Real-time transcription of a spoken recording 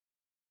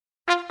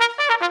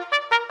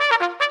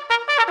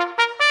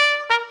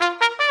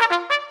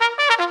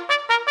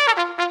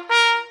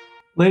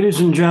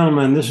Ladies and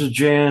gentlemen, this is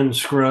Jan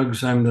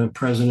Scruggs. I'm the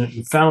president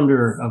and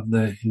founder of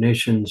the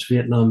nation's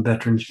Vietnam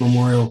Veterans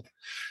Memorial,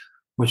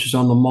 which is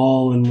on the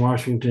Mall in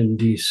Washington,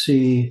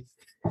 D.C.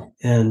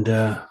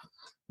 And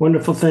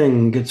wonderful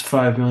thing, gets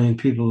 5 million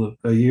people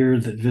a year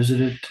that visit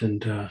it.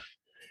 And I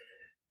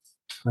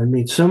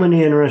meet so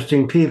many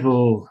interesting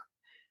people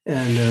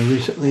and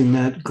recently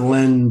met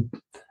Glenn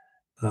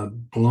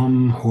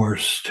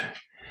Blumhorst.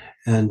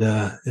 And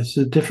it's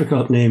a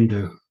difficult name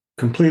to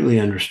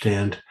completely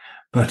understand,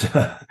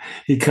 but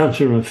he comes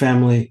from a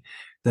family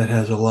that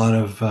has a lot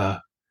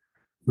of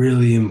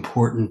really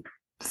important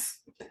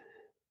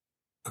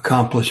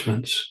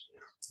accomplishments.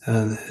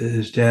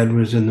 His dad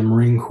was in the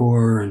Marine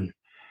Corps,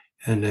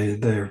 and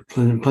there are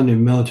plenty of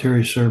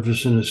military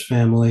service in his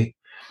family.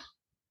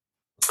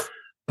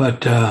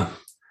 But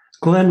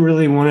Glenn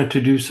really wanted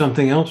to do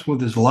something else with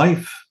his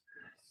life,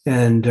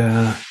 and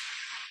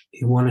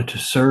he wanted to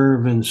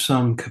serve in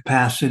some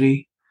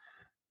capacity.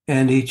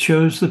 And he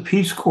chose the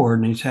Peace Corps,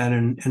 and he's had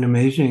an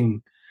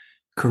amazing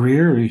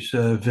career. He's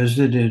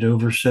visited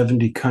over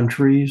 70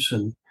 countries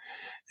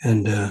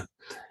and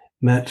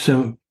met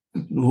some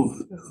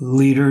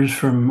leaders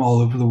from all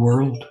over the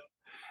world.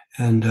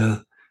 And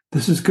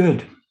this is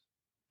good.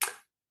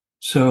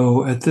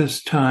 So at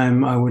this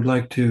time, I would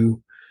like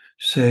to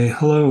say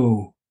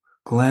hello,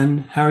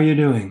 Glenn. How are you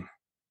doing?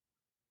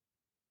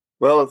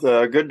 Well, it's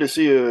good to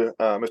see you,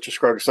 Mr.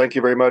 Scruggs. Thank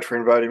you very much for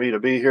inviting me to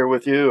be here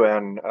with you,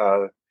 and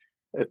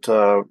it's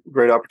a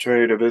great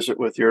opportunity to visit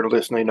with your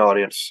listening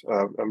audience.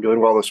 I'm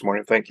doing well this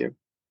morning. Thank you.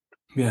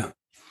 Yeah.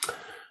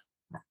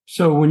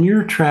 So when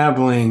you're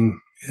traveling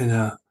in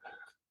a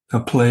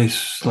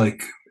place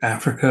like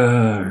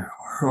Africa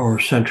or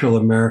Central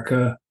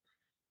America,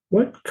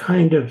 what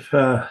kind of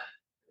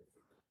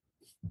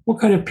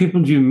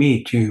people do you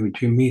meet? Do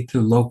you meet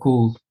the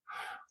local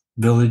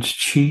village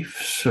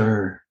chiefs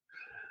or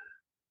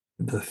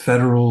the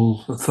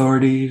federal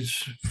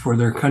authorities for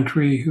their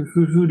country?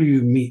 Who do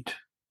you meet?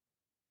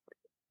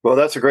 Well,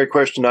 that's a great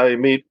question. I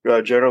meet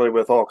generally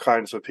with all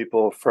kinds of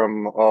people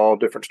from all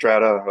different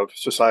strata of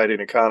society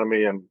and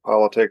economy and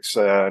politics,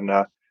 and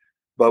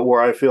but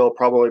where I feel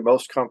probably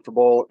most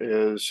comfortable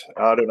is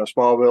out in a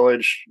small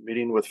village,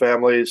 meeting with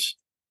families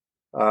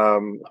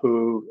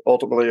who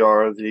ultimately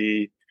are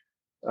the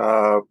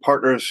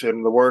partners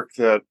in the work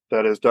that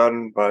is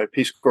done by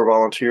Peace Corps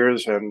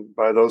volunteers and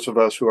by those of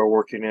us who are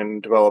working in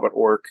development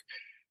work.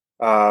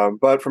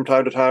 But from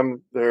time to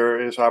time,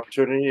 there is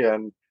opportunity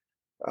and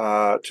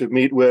to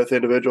meet with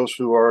individuals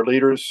who are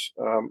leaders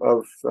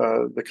of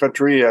the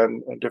country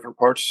and different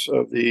parts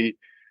of the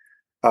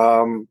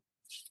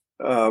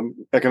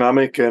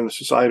economic and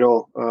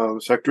societal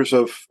sectors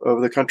of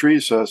the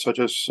countries, such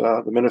as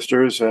the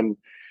ministers and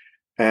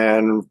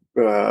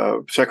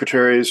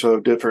secretaries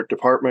of different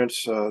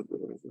departments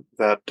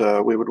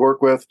that we would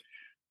work with.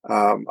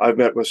 I've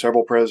met with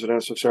several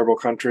presidents of several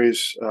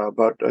countries,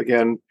 but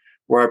again,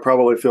 where I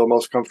probably feel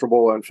most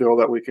comfortable and feel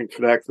that we can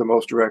connect the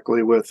most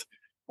directly with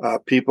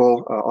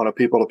people on a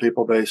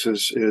people-to-people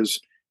basis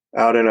is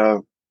out in a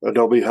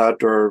adobe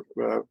hut or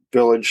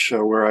village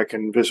where I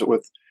can visit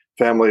with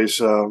families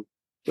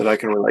that I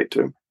can relate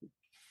to.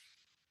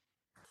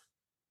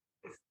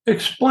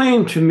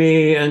 Explain to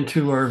me and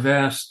to our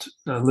vast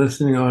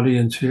listening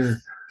audience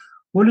here,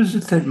 what is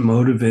it that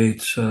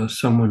motivates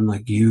someone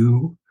like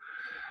you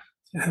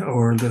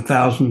or the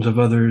thousands of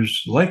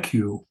others like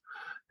you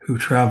who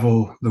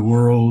travel the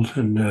world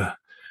and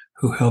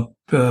who help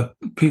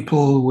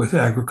people with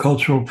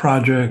agricultural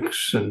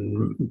projects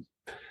and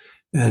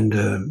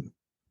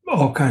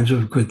all kinds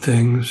of good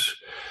things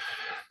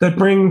that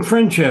bring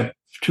friendship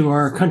to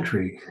our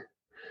country?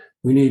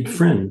 We need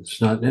friends,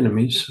 not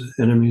enemies.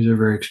 Enemies are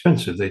very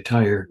expensive. They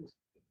tie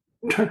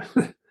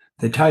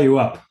you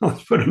up.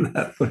 Let's put it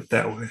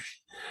that way.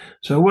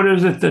 So, what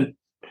is it that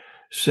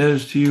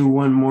says to you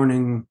one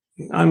morning,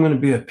 "I'm going to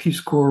be a Peace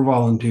Corps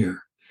volunteer"?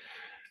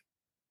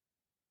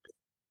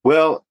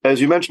 Well,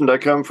 as you mentioned, I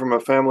come from a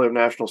family of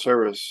national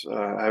service,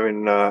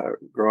 having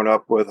grown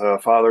up with a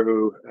father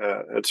who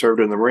had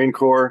served in the Marine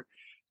Corps.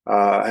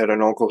 I had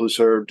an uncle who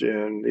served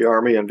in the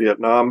Army in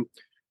Vietnam.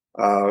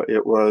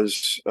 It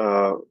was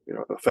a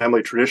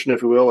family tradition,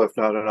 if you will, if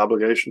not an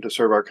obligation to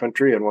serve our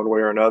country in one way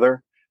or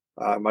another.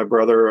 My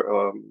brother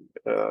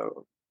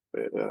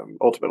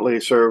ultimately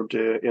served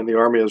in the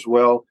Army as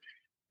well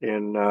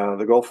in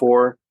the Gulf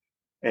War.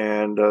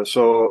 And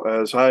so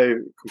as I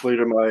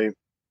completed my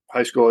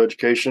high school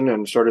education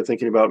and started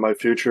thinking about my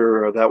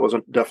future, that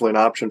wasn't definitely an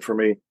option for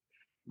me.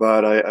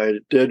 But I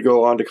did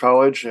go on to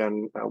college,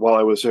 and while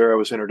I was there, I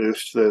was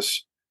introduced to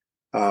this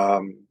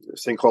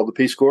thing called the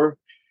Peace Corps.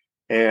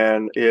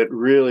 And it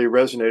really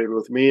resonated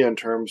with me in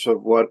terms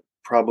of what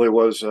probably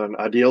was an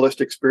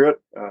idealistic spirit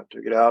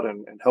to get out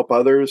and help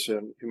others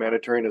in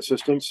humanitarian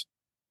assistance,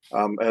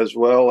 as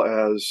well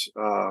as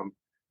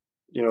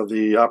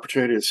the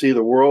opportunity to see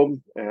the world.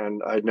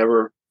 And I'd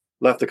never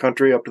left the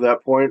country up to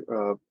that point,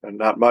 and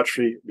not much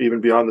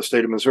even beyond the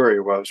state of Missouri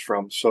where I was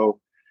from. So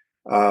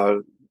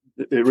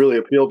it really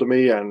appealed to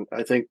me. And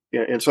I think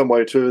in some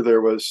way, too,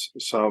 there was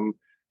some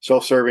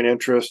self-serving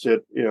interest.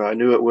 I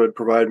knew it would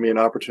provide me an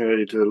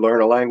opportunity to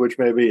learn a language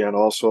maybe, and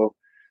also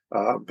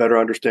better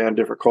understand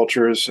different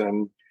cultures,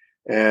 and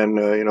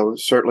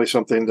certainly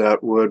something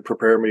that would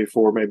prepare me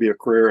for maybe a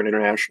career in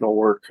international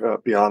work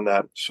beyond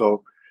that.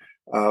 So,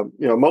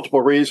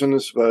 multiple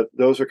reasons, but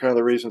those are kind of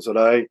the reasons that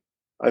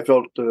I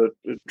felt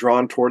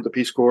drawn toward the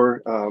Peace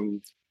Corps.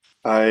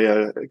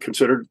 I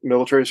considered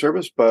military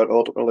service, but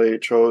ultimately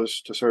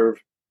chose to serve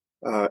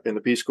in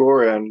the Peace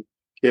Corps, and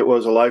it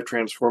was a life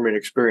transforming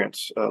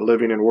experience.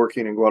 Living and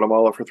working in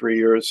Guatemala for 3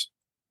 years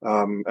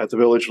at the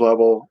village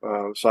level,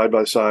 side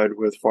by side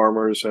with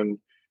farmers and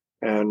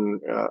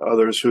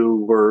others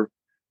who were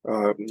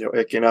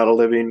eking out a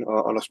living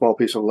on a small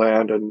piece of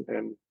land,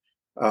 and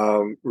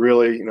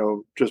really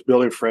just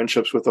building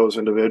friendships with those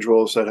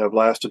individuals that have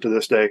lasted to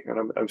this day,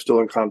 and I'm still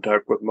in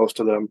contact with most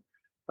of them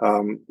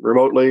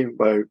remotely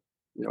by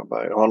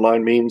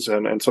online means,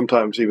 and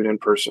sometimes even in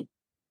person.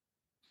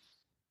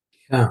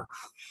 Yeah.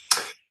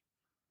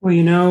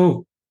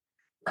 Well,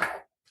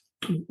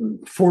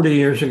 40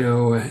 years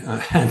ago, I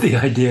had the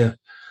idea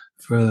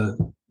for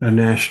a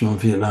National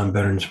Vietnam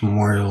Veterans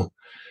Memorial,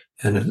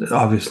 and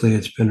obviously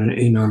it's been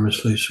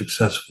enormously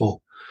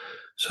successful.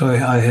 So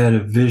I had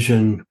a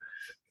vision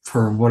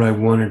for what I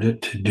wanted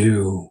it to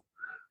do.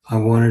 I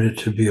wanted it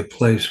to be a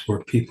place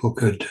where people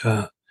could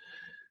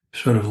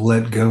sort of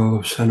let go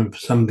of some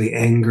of the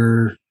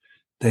anger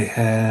they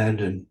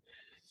had and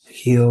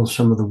heal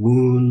some of the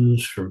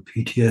wounds from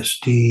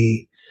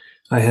PTSD.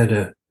 I had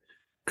a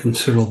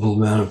considerable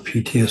amount of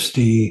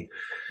PTSD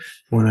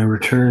when I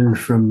returned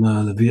from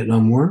the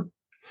Vietnam War,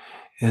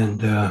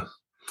 and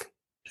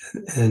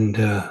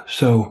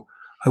so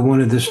I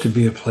wanted this to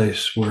be a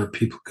place where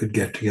people could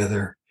get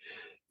together.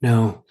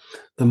 Now,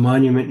 the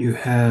monument you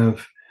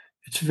have,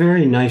 it's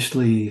very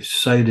nicely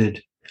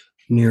sited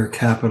near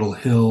Capitol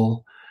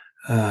Hill.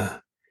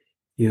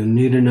 You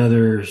need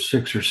another $6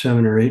 or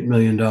 $7 or $8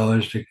 million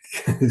to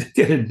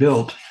get it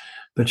built,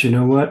 but you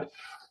know what?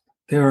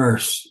 There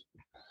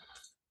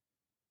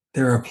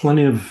are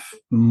plenty of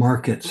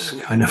markets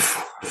kind of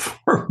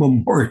for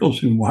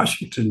memorials in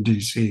Washington,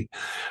 D.C.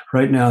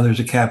 Right now, there's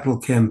a capital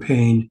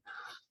campaign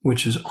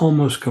which is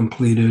almost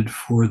completed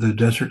for the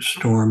Desert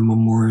Storm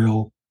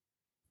Memorial.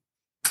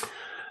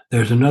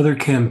 There's another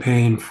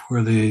campaign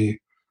for the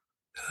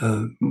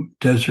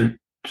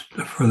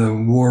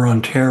War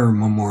on Terror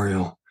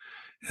Memorial.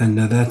 And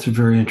that's a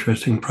very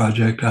interesting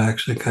project. I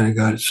actually kind of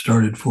got it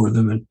started for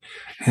them and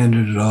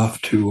handed it off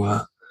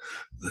to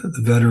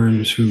the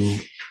veterans who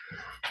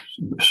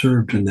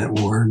served in that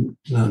war,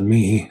 not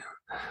me.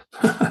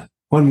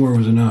 One war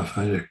was enough.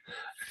 I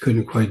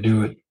couldn't quite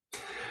do it.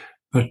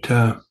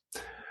 But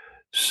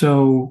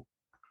so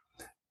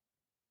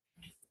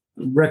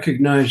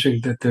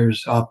recognizing that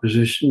there's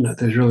opposition, that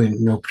there's really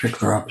no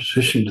particular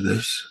opposition to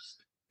this,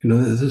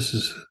 this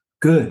is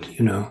good,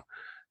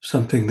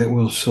 something that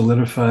will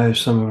solidify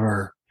some of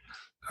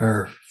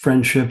our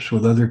friendships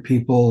with other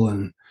people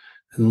and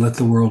let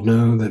the world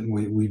know that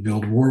we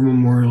build war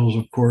memorials,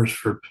 of course,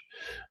 for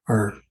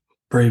our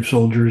brave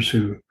soldiers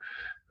who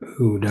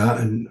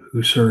die and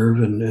who serve,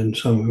 and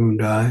some who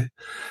die.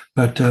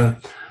 But the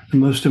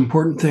most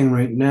important thing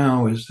right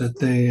now is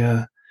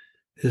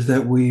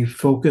that we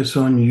focus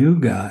on you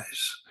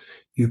guys,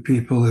 you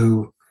people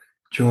who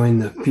join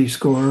the Peace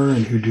Corps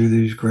and who do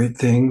these great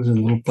things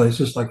in little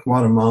places like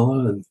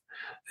Guatemala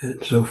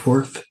and so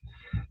forth.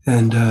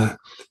 And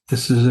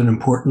this is an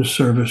important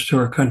service to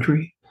our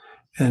country,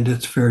 and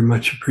it's very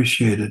much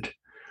appreciated.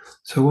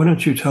 So why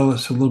don't you tell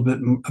us a little bit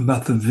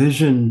about the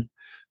vision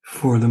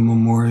for the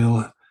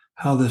memorial,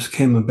 how this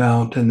came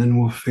about, and then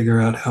we'll figure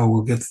out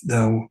how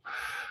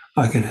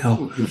I can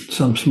help in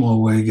some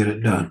small way get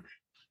it done.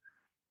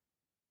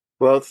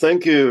 Well,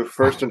 thank you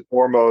first and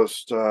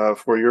foremost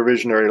for your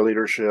visionary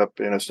leadership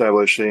in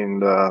establishing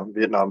the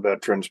Vietnam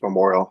Veterans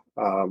Memorial.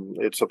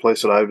 It's a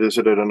place that I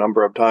visited a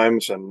number of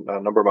times, and a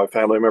number of my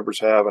family members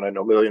have, and I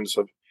know millions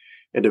of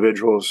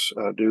individuals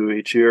do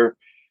each year.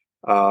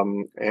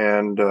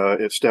 And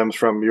it stems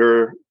from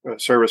your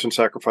service and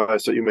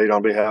sacrifice that you made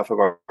on behalf of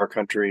our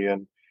country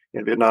in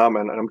Vietnam.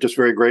 And I'm just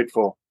very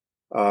grateful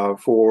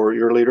for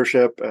your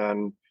leadership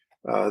and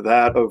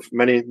that of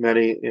many,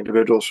 many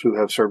individuals who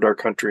have served our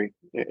country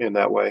in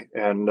that way.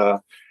 And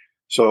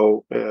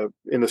so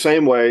in the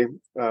same way,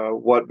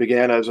 what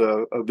began as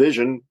a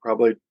vision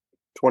probably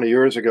 20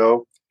 years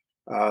ago,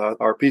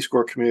 our Peace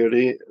Corps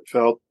community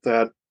felt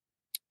that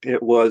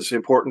it was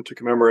important to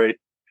commemorate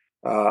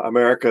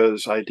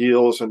America's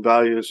ideals and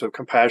values of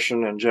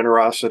compassion and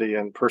generosity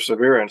and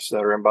perseverance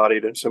that are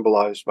embodied and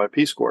symbolized by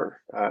Peace Corps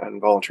and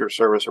volunteer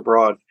service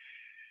abroad.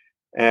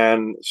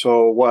 And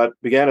so what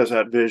began as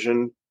that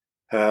vision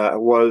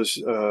was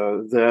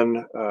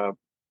then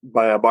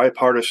by a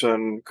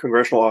bipartisan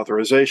congressional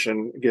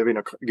authorization given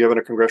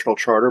a congressional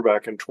charter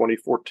back in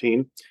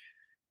 2014,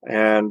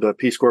 and the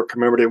Peace Corps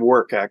Commemorative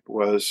Work Act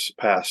was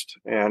passed.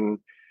 And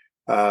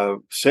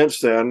since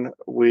then,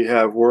 we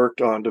have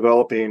worked on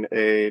developing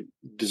a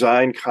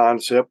design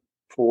concept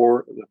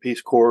for the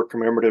Peace Corps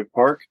Commemorative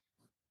Park.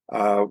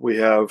 We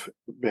have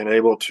been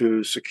able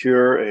to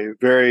secure a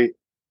very,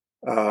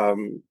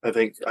 I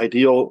think,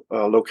 ideal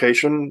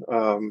location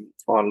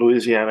on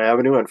Louisiana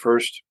Avenue and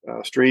First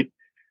Street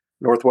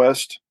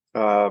Northwest,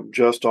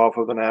 just off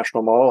of the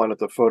National Mall and at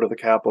the foot of the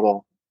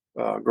Capitol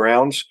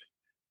grounds.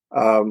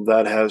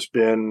 That has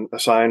been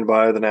assigned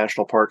by the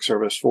National Park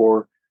Service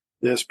for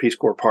this Peace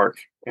Corps Park.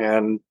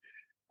 And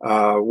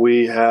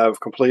we have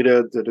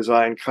completed the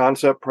design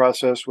concept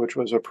process, which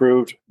was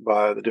approved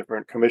by the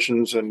different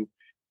commissions and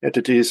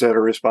entities that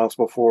are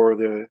responsible for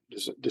the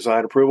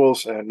design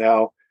approvals. And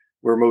now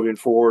we're moving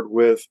forward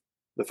with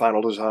the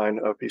final design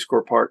of Peace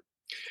Corps Park.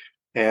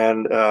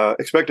 And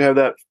expect to have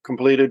that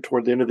completed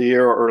toward the end of the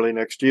year or early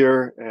next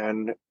year.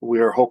 And we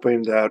are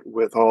hoping that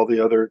with all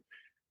the other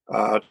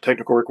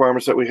technical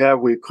requirements that we have,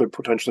 we could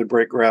potentially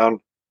break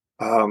ground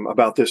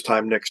about this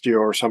time next year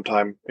or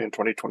sometime in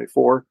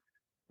 2024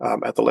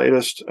 at the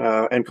latest,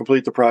 and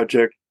complete the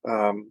project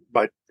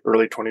by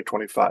early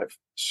 2025.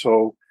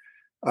 So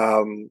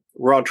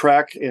we're on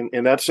track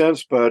in that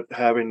sense, but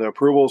having the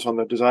approvals on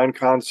the design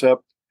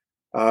concept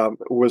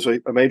was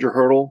a major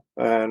hurdle.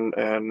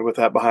 And with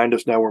that behind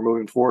us, now we're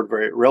moving forward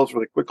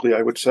relatively quickly,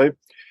 I would say.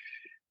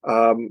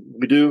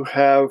 We do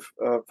have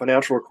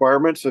financial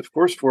requirements, of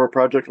course, for a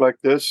project like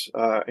this.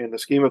 In the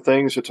scheme of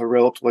things, it's a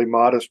relatively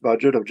modest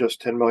budget of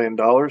just $10 million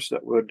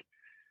that would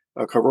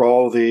cover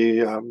all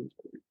the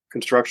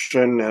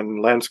construction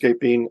and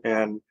landscaping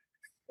and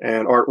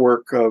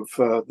artwork of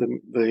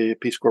the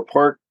Peace Corps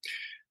Park.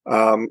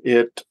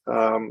 It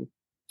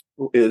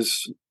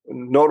is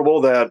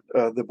notable that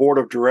the board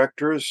of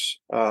directors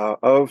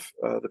of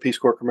the Peace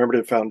Corps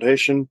Commemorative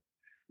Foundation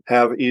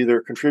have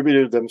either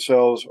contributed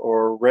themselves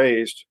or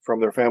raised from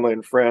their family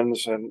and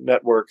friends and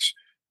networks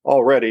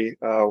already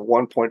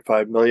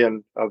 1.5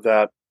 million of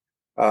that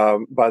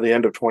by the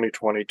end of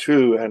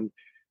 2022.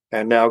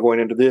 And now going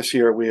into this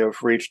year, we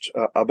have reached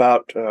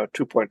about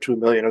 2.2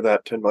 million of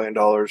that $10 million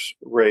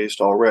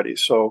raised already.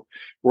 So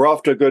we're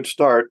off to a good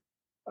start,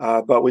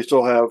 but we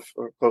still have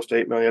close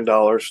to $8 million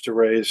to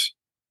raise.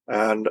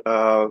 And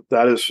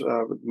that is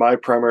my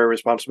primary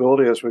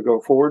responsibility as we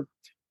go forward,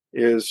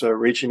 is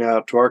reaching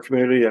out to our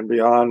community and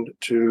beyond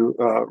to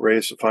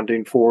raise the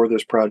funding for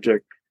this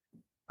project,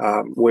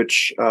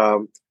 which,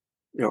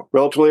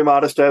 relatively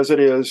modest as it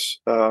is,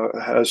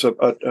 has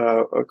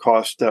a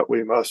cost that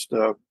we must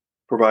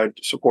provide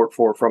support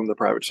for from the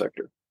private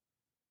sector.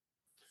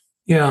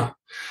 Yeah.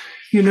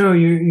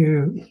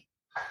 You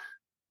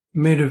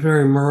made a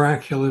very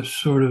miraculous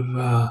sort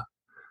of,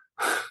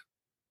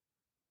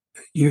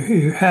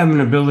 you have an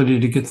ability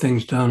to get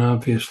things done,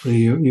 obviously,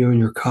 you and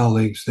your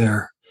colleagues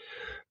there.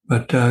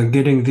 But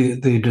getting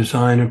the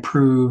design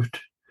approved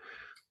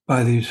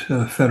by these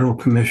federal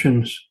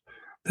commissions,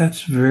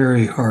 that's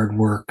very hard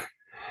work.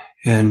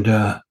 And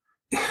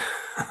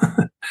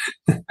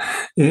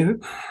it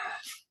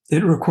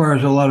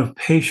requires a lot of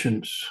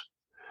patience.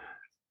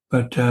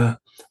 But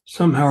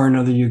somehow or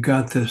another, you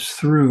got this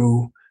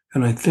through.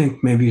 And I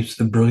think maybe it's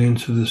the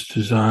brilliance of this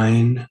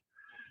design,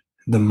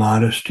 the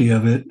modesty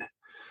of it.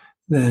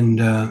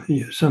 And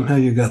somehow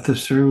you got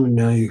this through, and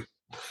now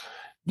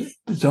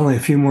it's only a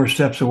few more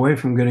steps away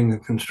from getting a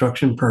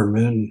construction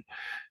permit,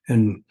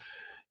 and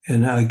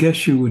I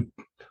guess would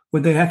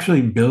they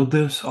actually build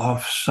this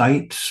off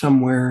site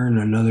somewhere in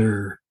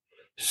another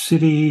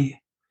city,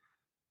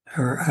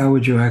 or how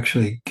would you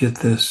actually get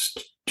this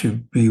to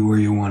be where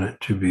you want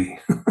it to be?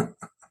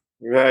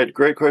 Right,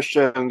 great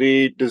question.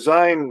 The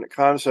design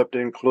concept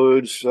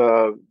includes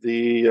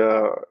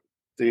the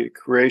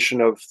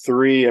creation of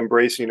 3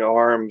 embracing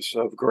arms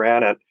of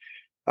granite,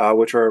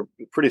 which are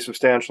pretty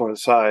substantial in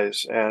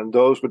size. And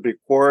those would be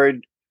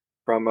quarried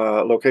from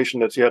a location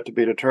that's yet to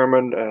be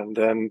determined, and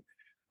then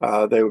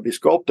they would be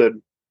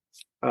sculpted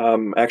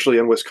actually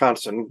in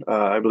Wisconsin.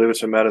 I believe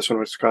it's in Madison,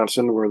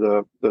 Wisconsin,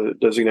 where the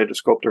designated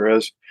sculptor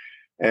is.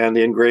 And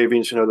the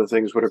engravings and other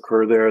things would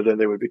occur there. Then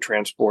they would be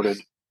transported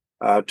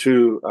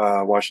to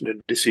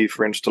Washington, D.C.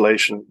 for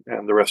installation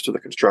and the rest of the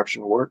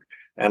construction work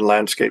and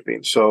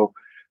landscaping. So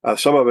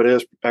some of it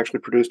is actually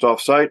produced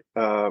off-site,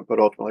 but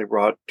ultimately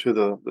brought to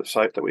the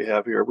site that we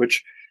have here,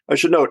 which I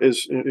should note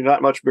is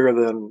not much bigger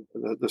than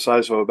the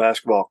size of a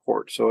basketball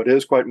court. So it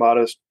is quite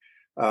modest.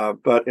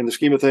 But in the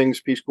scheme of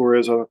things, Peace Corps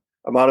is a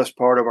modest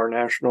part of our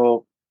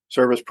national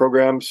service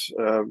programs.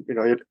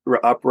 It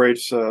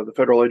operates, the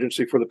federal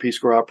agency for the Peace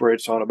Corps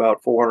operates on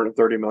about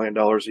 $430 million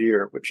a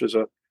year, which is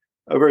a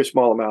very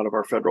small amount of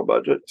our federal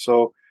budget.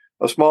 So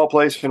a small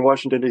place in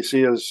Washington,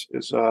 D.C.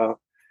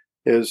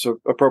 is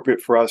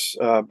appropriate for us,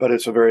 but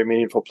it's a very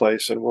meaningful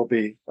place and will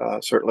be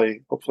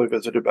certainly, hopefully,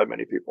 visited by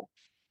many people.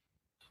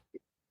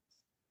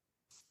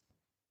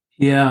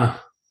 Yeah,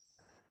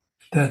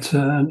 that's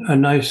a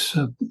nice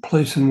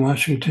place in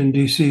Washington,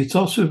 D.C. It's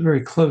also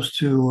very close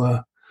to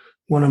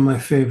one of my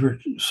favorite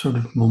sort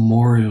of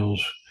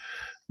memorials,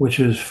 which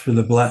is for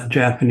the Black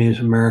Japanese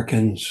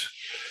Americans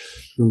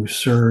who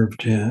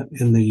served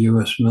in the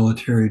U.S.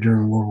 military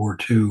during World War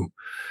II.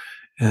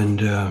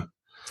 And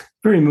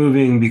very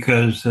moving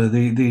because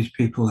these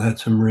people had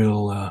some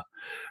real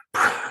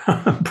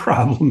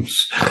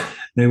problems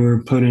they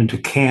were put into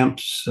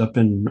camps up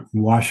in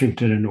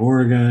Washington and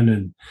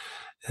Oregon,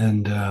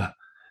 and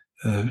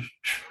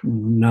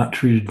not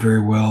treated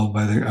very well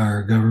by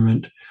our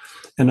government.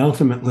 And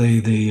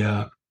ultimately,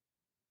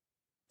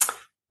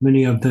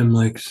 many of them,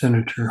 like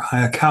Senator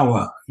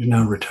Hayakawa, who's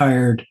now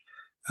retired,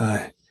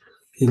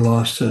 he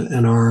lost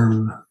an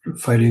arm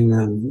fighting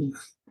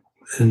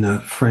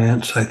in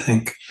France, I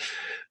think.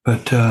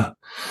 But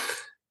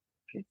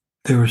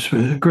there were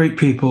some great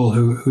people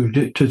who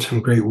did some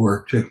great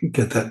work to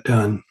get that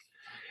done.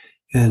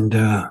 And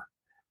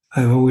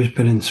I've always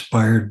been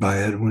inspired by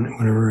it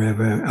whenever I have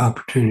an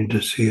opportunity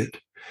to see it.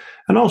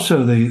 And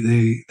also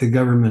the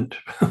government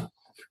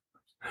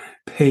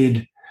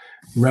paid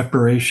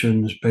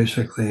reparations.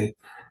 Basically,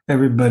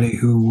 everybody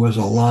who was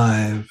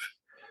alive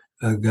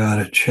got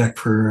a check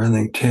for, I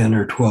think, $10,000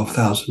 or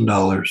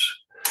 $12,000.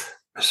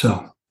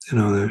 So,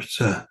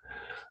 there's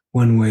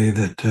one way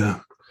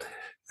that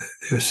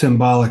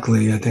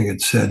symbolically, I think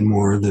it said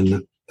more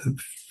than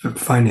the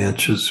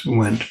finances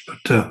went,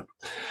 but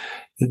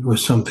it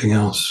was something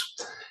else.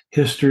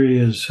 History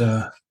is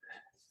an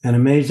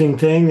amazing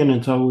thing, and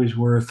it's always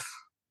worth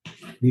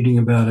reading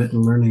about it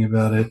and learning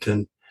about it,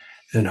 and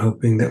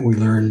hoping that we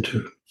learn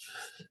to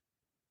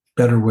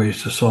better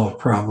ways to solve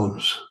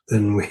problems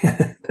than we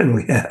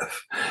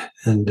have.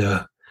 And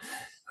I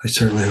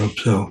certainly hope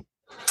so.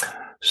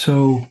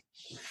 So,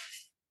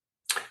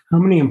 how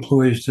many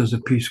employees does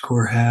the Peace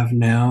Corps have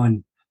now,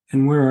 and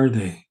where are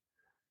they?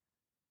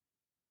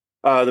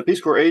 The Peace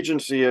Corps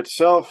agency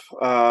itself,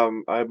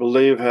 I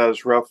believe,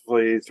 has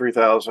roughly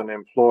 3,000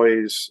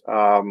 employees,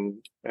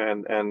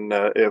 and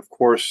of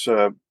course,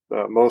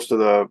 most of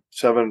the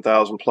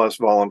 7,000 plus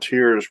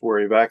volunteers were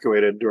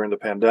evacuated during the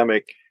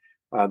pandemic.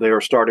 They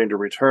are starting to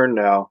return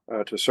now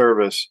to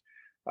service.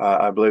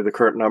 I believe the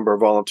current number of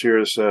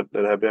volunteers that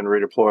have been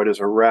redeployed is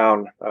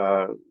around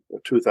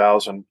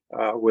 2,000,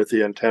 with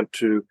the intent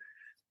to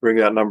bring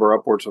that number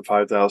upwards of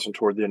 5,000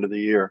 toward the end of the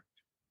year.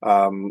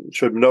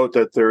 Should note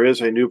that there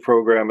is a new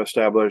program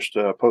established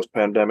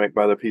post-pandemic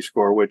by the Peace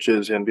Corps, which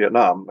is in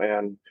Vietnam.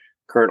 And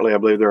currently, I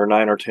believe there are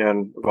 9 or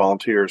 10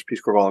 volunteers,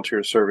 Peace Corps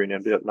volunteers serving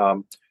in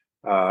Vietnam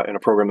in a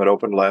program that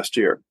opened last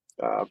year.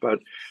 But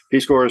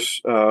Peace Corps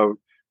is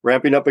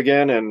ramping up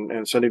again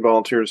and sending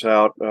volunteers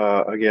out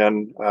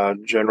again.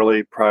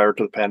 Generally, prior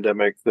to the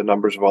pandemic, the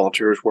numbers of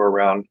volunteers were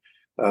around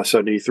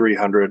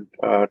 7,300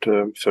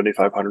 to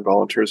 7,500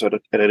 volunteers at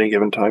any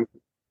given time.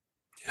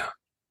 Yeah,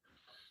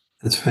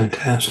 that's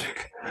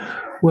fantastic.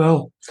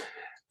 Well,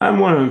 I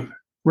want to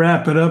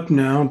wrap it up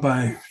now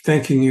by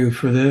thanking you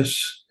for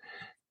this,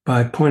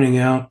 by pointing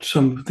out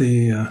some of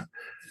the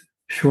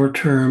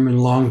short-term and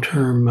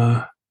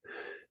long-term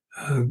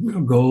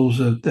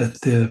goals at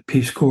the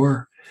Peace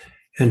Corps,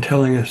 and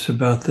telling us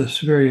about this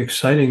very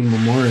exciting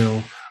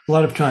memorial. A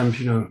lot of times,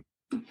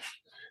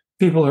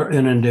 people are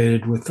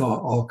inundated with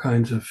all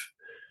kinds of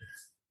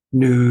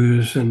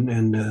news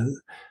and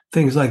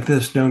things like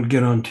this don't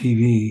get on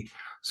TV.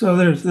 So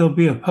there'll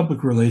be a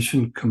public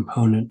relation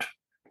component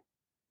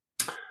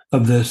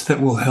of this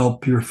that will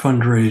help your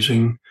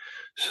fundraising.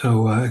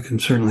 So I can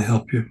certainly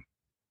help you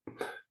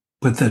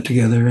put that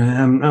together.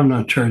 I'm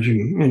not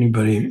charging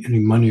anybody any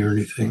money or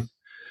anything.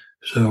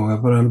 So,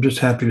 but I'm just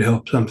happy to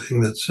help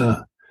something that's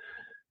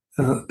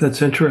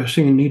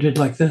interesting and needed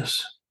like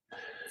this.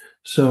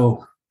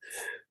 So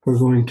we're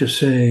going to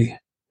say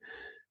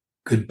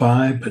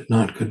goodbye, but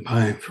not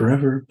goodbye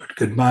forever, but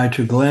goodbye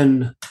to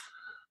Glenn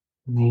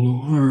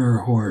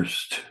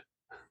Blumhorst.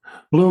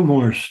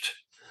 Blumhorst,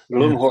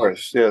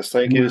 yes,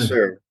 thank you,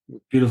 sir.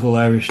 Beautiful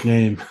Irish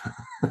name.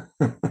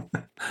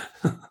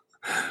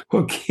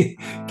 Okay.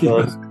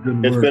 It's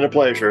been a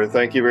pleasure.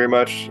 Thank you very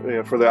much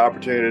for the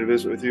opportunity to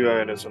visit with you,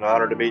 and it's an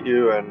honor to meet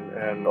you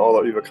and all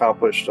that you've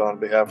accomplished on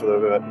behalf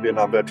of the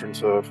Vietnam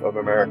veterans of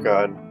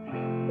America. And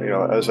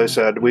as I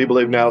said, we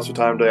believe now is the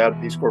time to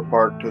add Peace Corps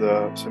Park to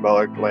the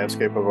symbolic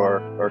landscape of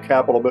our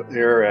capital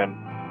here, and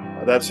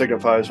that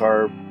signifies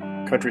our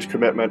country's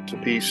commitment to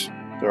peace,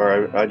 to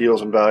our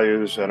ideals and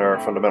values, and our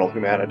fundamental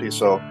humanity.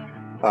 So,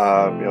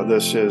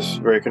 this is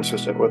very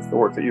consistent with the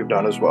work that you've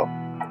done as well.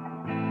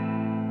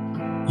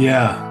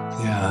 Yeah.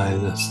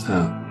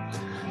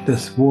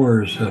 This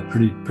war is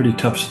pretty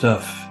tough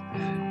stuff,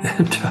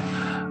 and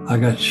I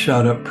got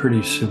shot up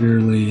pretty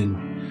severely in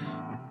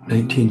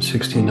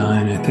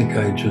 1969. I think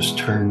I just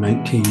turned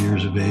 19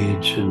 years of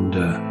age, and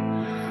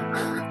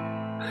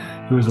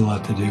it was a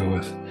lot to deal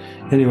with.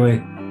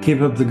 Anyway,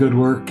 keep up the good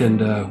work, and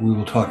we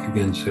will talk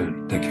again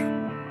soon. Thank you.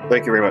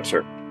 Thank you very much,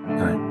 sir. All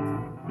right.